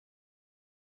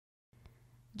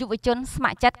យុវជនស្ម័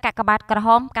គ្រចិត្តកាកបាទក្រហ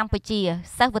មកម្ពុជា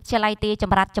សិស្សវិទ្យាល័យទីច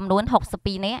ម្រាត់ចំនួន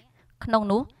62នាក់ក្នុង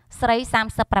នោះស្រី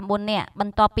39នាក់ប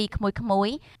ន្ទាប់ពីក្មួយ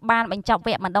ៗបានបញ្ចប់វ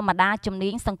គ្គបណ្ដុះបណ្ដាលជំនា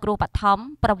ញសង្គ្រោះបឋម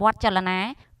ប្រវត្តិចលនា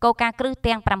គោលការណ៍គ្រឹះ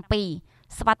ទាំង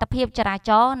7សុវត្ថិភាពចរា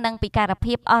ចរណ៍និងពិការ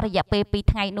ភាពអស់រយៈពេល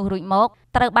2ថ្ងៃនោះរួចមក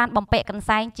ត្រូវបានបំពាក់កន្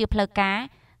សែងជាផ្លូវការ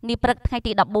នាព្រឹកថ្ងៃ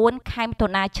ទី14ខែមិថុ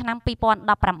នាឆ្នាំ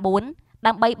2019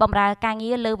ដើម្បីបម្រើការ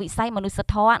ងារលើវិស័យមនុស្ស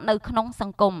ធម៌នៅក្នុងស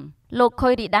ង្គមលោកខុ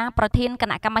យរីដាប្រធានគ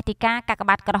ណៈកម្មាធិការកាក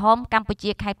បាទក្រហមកម្ពុ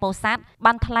ជាខេត្តពោធិ៍សាត់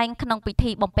បានថ្លែងក្នុងពិ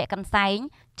ធីបំពាក់កន្សែង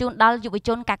ជូនដល់យុវជ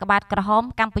នកាកបាទក្រហម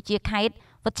កម្ពុជាខេត្ត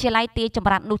វិទ្យាល័យទីច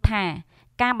ម្រាត់នោះថា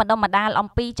ការបណ្ដុះបណ្ដាលអំ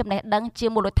ពីចំណេះដឹងជា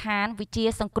មូលដ្ឋានវិជា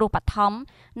សង្គ្រោះបឋម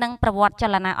និងប្រវត្តិច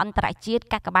លនាអន្តរជាតិ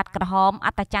កាកបាទក្រហមអ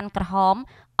ត្តច័ន្ទក្រហម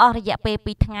អស់រយៈពេល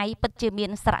2ថ្ងៃពិតជាមា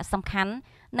នសារៈសំខាន់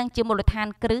និងជាមូលដ្ឋាន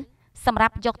គ្រឹះសម្រា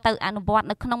ប់យកទៅអនុវត្ត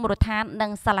នៅក្នុងមូលដ្ឋាននិ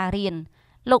ងសាលារៀន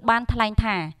លោកបានថ្លែង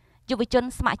ថាយុវជន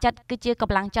ស្ម័គ្រចិត្តគឺជាក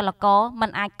ម្លាំងចលករមិន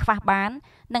អាចខ្វះបាន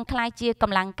និងក្លាយជាក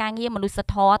ម្លាំងការងារមនុស្ស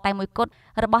ធម៌តែមួយគត់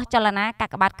របស់ចលនាកា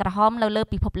កបាទក្រហមនៅលើ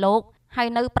ពិភពលោកហើយ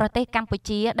នៅប្រទេសកម្ពុ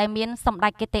ជាដែលមានសម្ដេ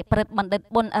ចគតិប្រិទ្ធបណ្ឌិត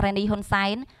ប៊ុនរ៉ានីហ៊ុនសែ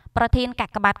នប្រធានកា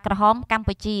កបាទក្រហមកម្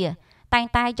ពុជាតែង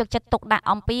តែយកចិត្តទុកដាក់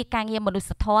អំពីការងារមនុស្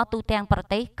សធម៌ទូទាំងប្រ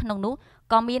ទេសក្នុងនោះ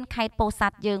ក៏មានខេត្តពោធិ៍សា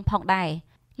ត់យើងផងដែរ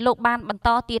លោកបានបន្ត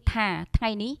ទៀតថាថ្ងៃ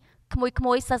នេះក្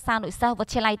មួយសិស្សានុសិស្សវិ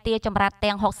ទ្យាល័យទាចម្រាត់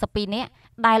ទាំង62នាក់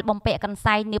ដែលបំពាក់កន្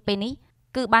សែងនាពេលនេះ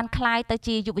គឺបានក្លាយទៅ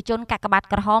ជាយុវជនកាកបាទ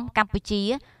ក្រហមកម្ពុជា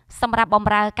សម្រាប់ប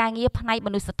ម្រើការងារផ្នែកម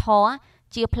នុស្សធម៌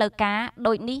ជាផ្លូវការ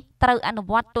ដូចនេះត្រូវអនុ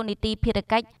វត្តទូនីតិភារ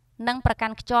កិច្ចនិងប្រកា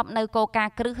ន់ខ្ជាប់នៅគោលការ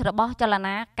ណ៍គ្រឹះរបស់ចល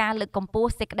នាការលើកកម្ពស់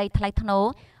សេចក្តីថ្លៃថ្នូរ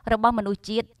របស់មនុស្ស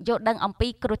ជាតិយល់ដឹងអំពី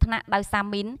គ្រោះថ្នាក់ដោយសារ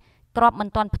មីនគ្រាប់មិន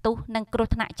ទាន់ផ្ទុះនិងគ្រោះ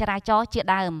ថ្នាក់ចរាចរណ៍ជា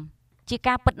ដើមជា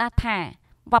ការពិតណាស់ថា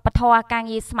វប្បធម៌ការ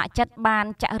ងារស្ម័គ្រចិត្តបាន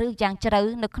ចាក់ឫសយ៉ាងជ្រៅ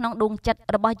នៅក្នុងដួងចិត្ត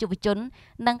របស់យុវជន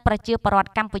និងប្រជាពលរដ្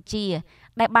ឋកម្ពុជា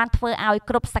ដែលបានធ្វើឲ្យ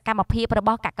គ្រប់សកម្មភាពរប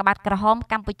ស់កាកបាទក្រហម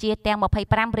កម្ពុជាទាំង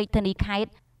25រាជធានីខេត្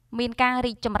តមានការ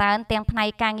រីកចម្រើនទាំងផ្នែក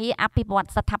ការងារអភិវឌ្ឍ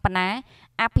ស្ថាបនា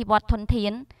អភិវឌ្ឍធនធា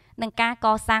ននិងការក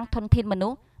សាងធនធានមនុ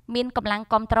ស្សមានកម្លាំង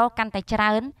គាំទ្រកាន់តែច្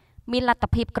រើនមានលទ្ធ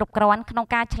ភាពគ្រប់គ្រាន់ក្នុង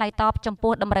ការឆ្លើយតបចំ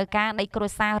ពោះតម្រូវការនៃគ្រួ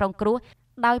សាររងគ្រោះ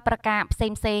ដោយប្រការផ្សេ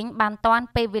ងៗបានទាន់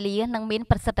ពេលវេលានិងមាន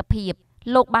ប្រសិទ្ធភាព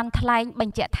លោកបានថ្លែងប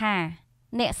ញ្ជាក់ថា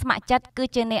អ្នកស្ម័គ្រចិត្តគឺ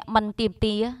ជាអ្នកមិនទាម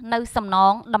ទារនៅសំណ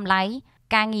ងតម្លៃ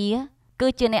ការងារគឺ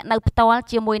ជាអ្នកនៅផ្ទាល់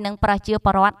ជាមួយនឹងប្រជាព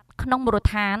លរដ្ឋក្នុងមូល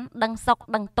ដ្ឋានដឹងសុខ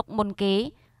ដឹងទុក្ខមុនគេ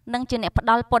និងជាអ្នកផ្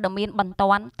ដល់ព័ត៌មានបន្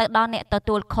ទាន់ទៅដល់អ្នកទ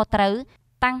ទួលខុសត្រូវ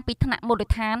តាំងពីថ្នាក់មូល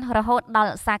ដ្ឋានរហូតដ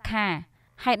ល់សាខា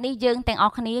ហេតុនេះយើងទាំងអ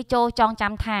ស់គ្នាចូលចង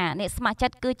ចាំថាអ្នកស្ម័គ្រចិ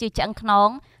ត្តគឺជាឆ្អឹងខ្នង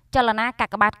ចលនាកា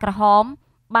កបាទក្រហម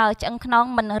បើឆ្អឹងខ្នង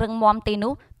មិនរឹងមាំទេ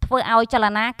នោះធ្វើឲ្យចល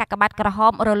នាកាកបាទក្រហ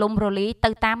មរលំរលាយទៅ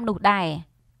តាមនោះដែរ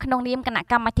ក្នុងនាមគណៈ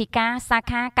កម្មាធិការសា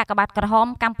ខាកាកបាទក្រហម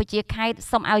កម្ពុជាខេត្ត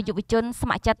សូមឲ្យយុវជនស្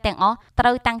ម័គ្រចិត្តទាំងអស់ត្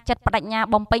រូវតាំងចិត្តបដិញ្ញា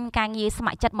បំពេញការងារស្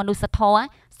ម័គ្រចិត្តមនុស្សធម៌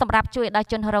សម្រាប់ជួយដល់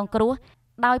ជនរងគ្រោះ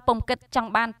ដោយពុំគិតចង់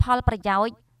បានផលប្រយោជ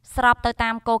ន៍ស្របទៅតា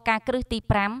មគោលការណ៍គ្រឹះទី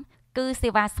5គឺសេ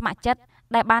វាស្ម័គ្រចិត្ត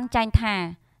ដែលបានចែងថា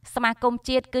សមាគម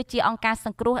ជាតិគឺជាអង្គការស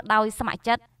ង្គ្រោះដោយស្ម័គ្រ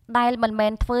ចិត្តដែលមិនមែ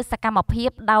នធ្វើសកម្មភាព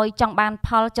ដោយចង់បានផ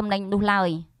លចំណេញនោះឡើ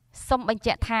យសូមបញ្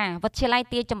ជាក់ថាវិទ្យាល័យ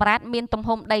ទាចម្រាត់មានទំ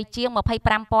ហំដីជាង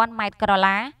 25,000 ម៉ែត្រក្រ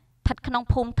ឡាស្ថិតក្នុង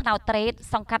ភូមិថ្នោតត្រេត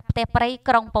សង្កាត់ផ្ទះព្រៃ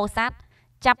ក្រុងពោធិ៍សាត់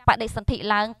ចាប់បដិសន្ធិ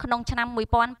ឡើងក្នុងឆ្នាំ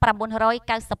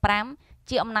1995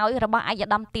ជាអំណោយរបស់ឯកឧ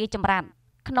ត្តមទាចម្រាត់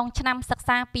ក្នុងឆ្នាំសិក្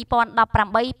សា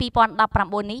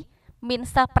2018-2019នេះមាន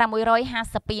សិស្ស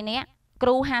652នាក់គ្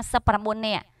រូ59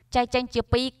នាក់ចែកចេញជា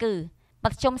2គឺម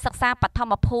ធ្យមសិក្សាបឋ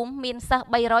មភូមិមានសិស្ស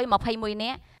321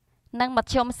នាក់និងម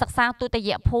ធ្យមសិក្សាទុតិ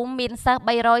យភូមិមានសិស្ស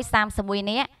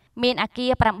331នាក់មានអគា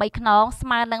រ8ខ្នងស្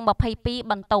មើនឹង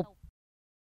22បន្ទប់